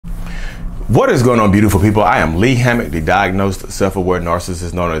What is going on, beautiful people? I am Lee Hammock, the diagnosed self-aware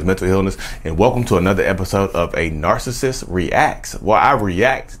narcissist known as mental illness, and welcome to another episode of A Narcissist Reacts, where I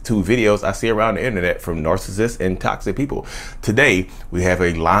react to videos I see around the internet from narcissists and toxic people. Today, we have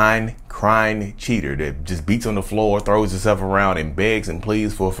a line-crying cheater that just beats on the floor, throws himself around, and begs and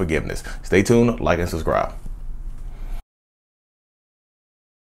pleads for forgiveness. Stay tuned, like, and subscribe.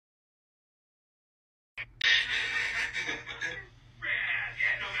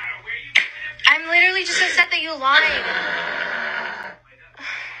 I'm literally just upset that you lied.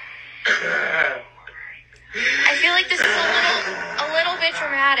 I feel like this is a little bit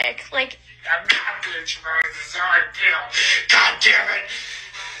dramatic. Like, I'm not being dramatic. This is how I feel. God damn it.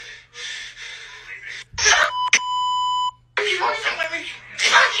 You won't let me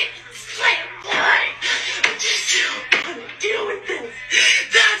fucking explain why. I just don't want to deal with this.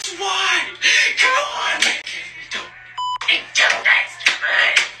 That's why. Come on. Don't fucking do this to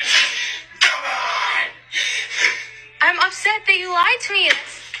me. Come on. I'm upset that you lied to me.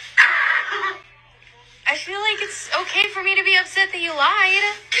 I feel like it's okay for me to be upset that you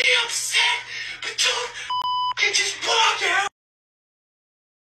lied. Be upset, but don't fucking just walk out.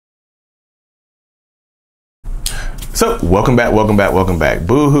 So, welcome back.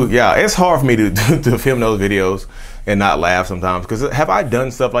 Boo-hoo. Yeah, it's hard for me to film those videos and not laugh sometimes, because have I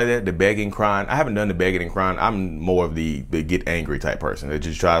done stuff like that, the begging, crying? I haven't done the begging and crying. I'm more of the get angry type person that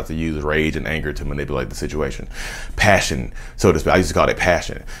just tries to use rage and anger to manipulate the situation. Passion, so to speak. I used to call it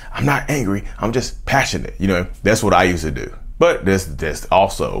passion. I'm not angry, I'm just passionate. You know, that's what I used to do. But that's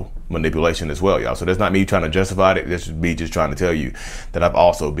also manipulation as well, y'all. So that's not me trying to justify it. That's me just trying to tell you that I've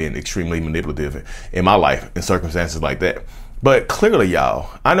also been extremely manipulative in my life in circumstances like that. But clearly, y'all,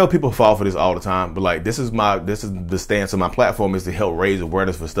 I know people fall for this all the time, but like this is the stance of my platform, is to help raise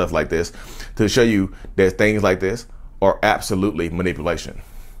awareness for stuff like this, to show you that things like this are absolutely manipulation.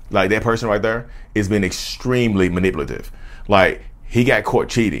 Like that person right there has been extremely manipulative. Like he got caught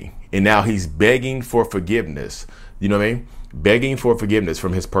cheating and now he's begging for forgiveness. You know what I mean? Begging for forgiveness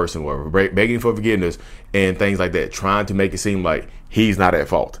from his person, whatever, begging for forgiveness and things like that, trying to make it seem like he's not at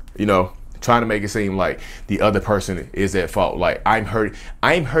fault, you know, trying to make it seem like the other person is at fault. Like I'm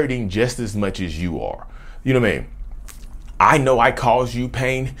hurting just as much as you are. You know what I mean? I know I caused you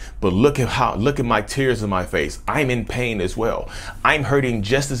pain, but look at my tears in my face. I'm in pain as well. I'm hurting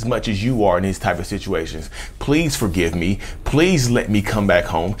just as much as you are in these type of situations. Please forgive me. Please let me come back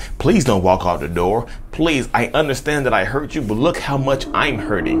home. Please don't walk out the door. Please, I understand that I hurt you, but look how much I'm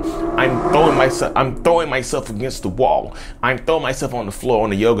hurting. I'm throwing myself against the wall. I'm throwing myself on the floor on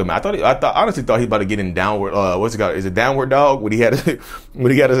the yoga mat. I honestly thought he was about to get in downward. What's it called? Is it downward dog? When he got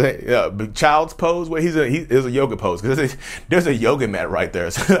his child's pose? Where he's a yoga pose, because there's a yoga mat right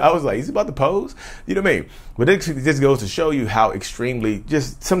there. So I was like, is he about to pose? You know what I mean? But it just goes to show you how extremely,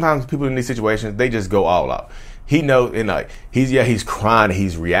 just sometimes people in these situations, they just go all out. He knows, and like he's crying,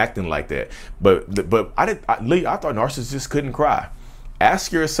 he's reacting like that. But I thought narcissists couldn't cry.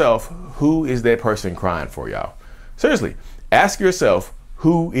 Ask yourself, who is that person crying for, y'all? Seriously, ask yourself,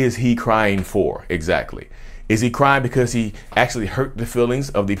 who is he crying for exactly? Is he crying because he actually hurt the feelings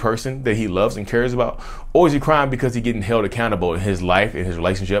of the person that he loves and cares about? Or is he crying because he's getting held accountable in his life, in his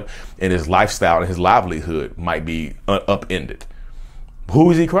relationship, and his lifestyle, and his livelihood might be upended?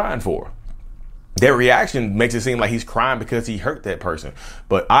 Who is he crying for? Their reaction makes it seem like he's crying because he hurt that person.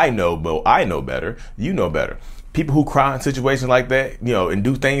 But I know better. You know better. People who cry in situations like that, you know, and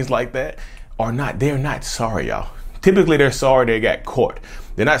do things like that they're not sorry, y'all. Typically, they're sorry they got caught.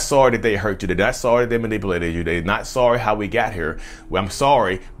 They're not sorry that they hurt you. They're not sorry that they manipulated you. They're not sorry how we got here. Well, I'm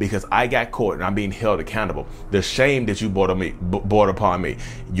sorry because I got caught and I'm being held accountable. The shame that you brought upon me.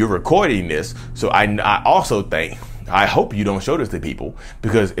 You're recording this, so I also think, I hope you don't show this to people,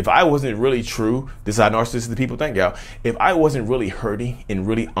 because if I wasn't really true, this is how narcissistic people think, y'all. If I wasn't really hurting and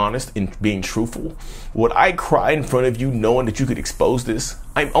really honest and being truthful, would I cry in front of you knowing that you could expose this?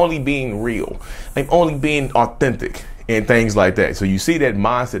 I'm only being real. I'm only being authentic and things like that. So you see that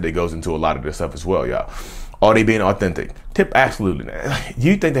mindset that goes into a lot of this stuff as well, y'all. Are they being authentic? Absolutely.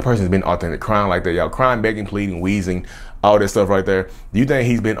 You think that person's been authentic, crying like that, y'all? Crying, begging, pleading, wheezing, all that stuff right there. Do you think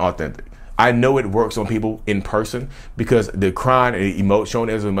he's been authentic? I know it works on people in person, because the crying and showing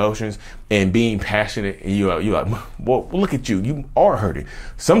his emotions and being passionate, and you're like, well, look at you. You are hurting.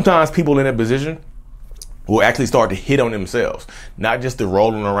 Sometimes people in that position will actually start to hit on themselves, not just the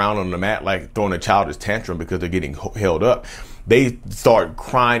rolling around on the mat like throwing a childish tantrum because they're getting held up. They start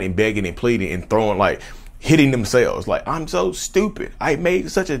crying and begging and pleading and hitting themselves like, I'm so stupid. I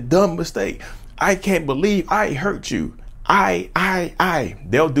made such a dumb mistake. I can't believe I hurt you.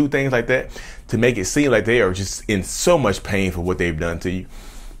 They'll do things like that to make it seem like they are just in so much pain for what they've done to you.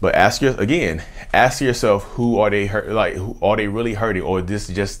 But ask yourself, who are they hurt? Like, who are they really hurting, or is this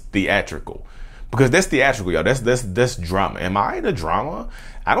just theatrical? Because that's theatrical, y'all. That's drama. Am I the drama?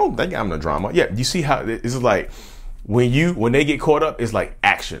 I don't think I'm the drama. Yeah, you see how this is like when they get caught up, it's like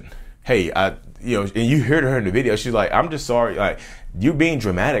action. Hey, and you heard her in the video. She's like, I'm just sorry. Like, you're being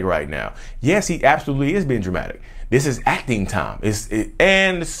dramatic right now. Yes, he absolutely is being dramatic. This is acting time.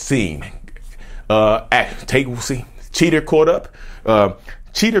 And scene. Take scene. Cheater caught up.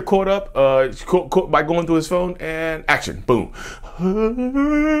 Caught by going through his phone, and action. Boom.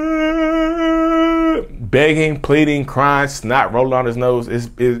 Begging, pleading, crying, snot rolling on his nose.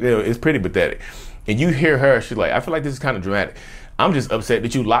 It's pretty pathetic. And you hear her, she's like, I feel like this is kind of dramatic. I'm just upset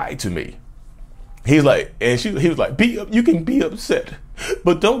that you lied to me. He's like, and he was like, you can be upset,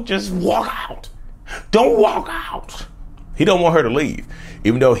 but don't just walk out. Don't walk out. He don't want her to leave,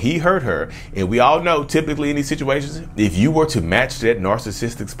 even though he hurt her. And we all know, typically in these situations, if you were to match that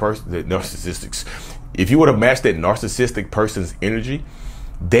narcissistic person's energy,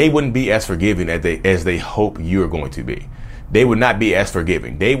 they wouldn't be as forgiving as they hope you're going to be. They would not be as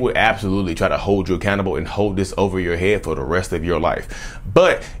forgiving. They would absolutely try to hold you accountable and hold this over your head for the rest of your life.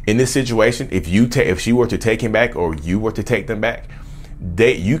 But in this situation, if she were to take him back, or you were to take them back,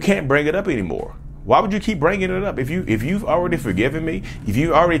 you can't bring it up anymore. Why would you keep bringing it up? If you've already forgiven me, if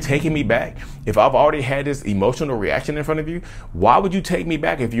you've already taken me back, if I've already had this emotional reaction in front of you, why would you take me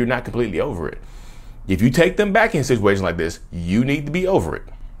back if you're not completely over it? If you take them back in a situation like this, you need to be over it.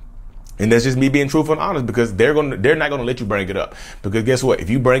 And that's just me being truthful and honest, because they're not gonna let you bring it up. Because guess what? If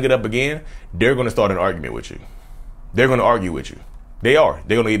you bring it up again, they're gonna start an argument with you. They're gonna argue with you. They're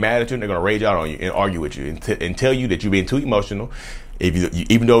gonna get mad at you, and they're gonna rage out on you and argue with you and tell you that you're being too emotional.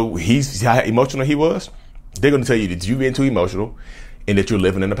 Even though he's how emotional he was, they're gonna tell you that you've been too emotional and that you're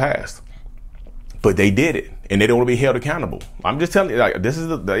living in the past. But they did it, and they don't want to be held accountable. I'm just telling you, like, this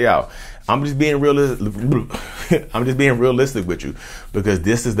is I'm just being realistic. I'm just being realistic with you, because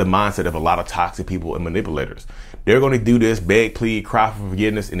this is the mindset of a lot of toxic people and manipulators. They're going to do this, beg, plead, cry for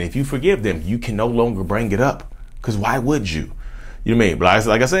forgiveness, and if you forgive them, you can no longer bring it up. Because why would you? You know what I mean? But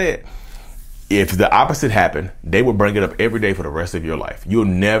like I said, if the opposite happened, they would bring it up every day for the rest of your life. You'll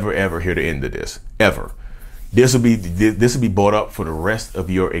never ever hear the end of this, ever. This will be brought up for the rest of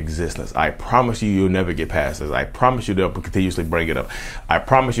your existence. I promise you'll never get past this. I promise you they'll continuously bring it up. I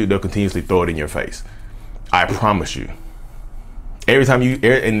promise you they'll continuously throw it in your face. I promise you. Every time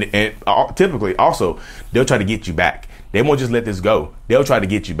and typically also, they'll try to get you back. They won't just let this go. They'll try to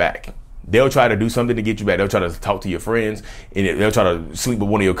get you back. They'll try to do something to get you back. They'll try to talk to your friends, and they'll try to sleep with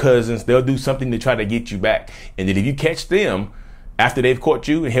one of your cousins. They'll do something to try to get you back. And then if you catch them after they've caught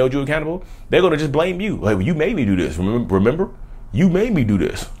you and held you accountable, they're going to just blame you. Like, you made me do this. Remember? You made me do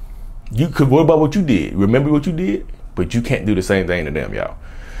this. What about what you did? Remember what you did? But you can't do the same thing to them, y'all.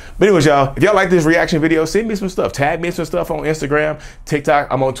 But anyways, y'all, if y'all like this reaction video, send me some stuff. Tag me some stuff on Instagram, TikTok.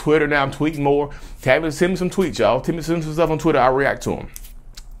 I'm on Twitter now. I'm tweeting more. Send me some tweets, y'all. Send me some stuff on Twitter. I'll react to them.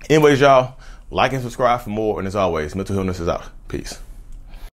 Anyways, y'all, like and subscribe for more. And as always, mental illness is out. Peace.